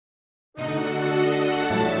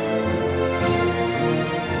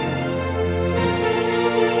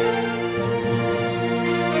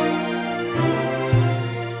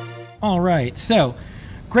All right. So,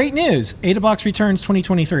 great news. AdaBox returns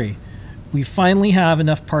 2023. We finally have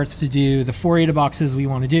enough parts to do the 4 AdaBoxes we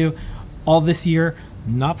want to do. All this year,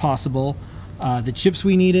 not possible. The chips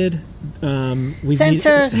we needed.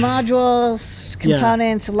 Sensors, modules,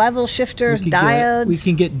 components, level shifters, diodes. We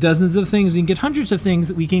can get dozens of things. We can get hundreds of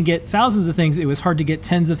things. We can get thousands of things. It was hard to get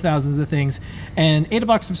tens of thousands of things. And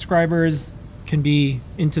AdaBox subscribers can be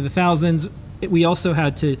into the thousands. We also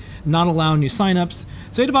had to not allow new signups.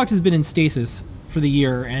 So AdaBox has been in stasis for the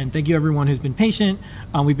year, and thank you everyone who's been patient.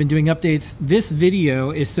 We've been doing updates. This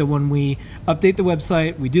video is so when we update the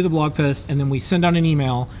website, we do the blog post, and then we send out an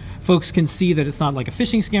email, folks can see that it's not like a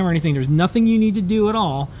phishing scam or anything. There's nothing you need to do at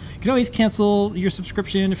all. You can always cancel your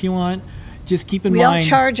subscription if you want. Just keep in mind. We don't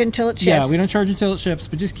charge until it ships. Yeah, we don't charge until it ships,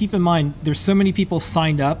 but just keep in mind, there's so many people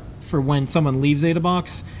signed up for when someone leaves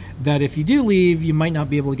AdaBox that if you do leave, you might not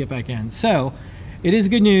be able to get back in. So it is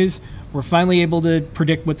good news. We're finally able to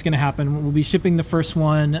predict what's going to happen. We'll be shipping the first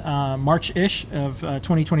one March-ish of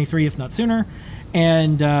 2023, if not sooner.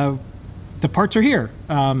 And the parts are here.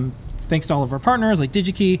 Thanks to all of our partners like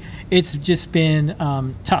DigiKey. It's just been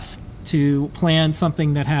tough to plan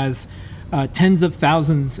something that has tens of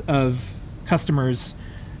thousands of customers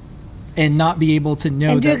and not be able to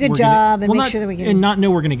know and do a good job and make sure that we get and not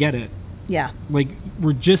know we're going to get it. Yeah. Like,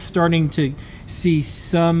 we're just starting to see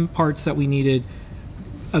some parts that we needed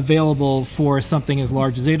available for something as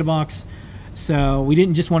large as AdaBox. So we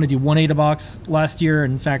didn't just want to do one AdaBox last year.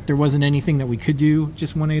 In fact, there wasn't anything that we could do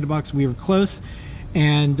just one AdaBox. We were close,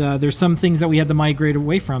 and there's some things that we had to migrate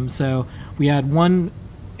away from. So we had one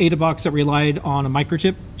AdaBox that relied on a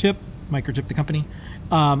Microchip the company,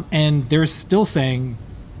 and they're still saying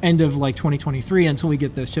end of like 2023 until we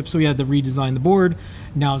get those chips. So we had to redesign the board.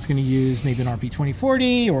 Now it's going to use maybe an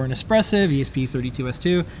RP2040 or an Espressif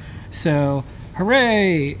ESP32S2. So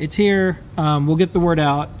hooray, it's here. We'll get the word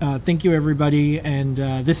out. Thank you, everybody. And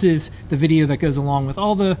this is the video that goes along with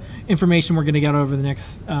all the information we're going to get over the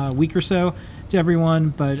next week or so to everyone.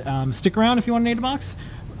 But stick around if you want an AdaBox.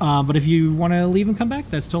 But if you want to leave and come back,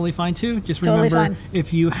 that's totally fine too. Just remember,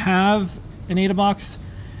 if you have an AdaBox,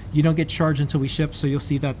 you don't get charged until we ship. So you'll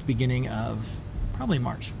see that at the beginning of probably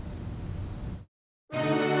March.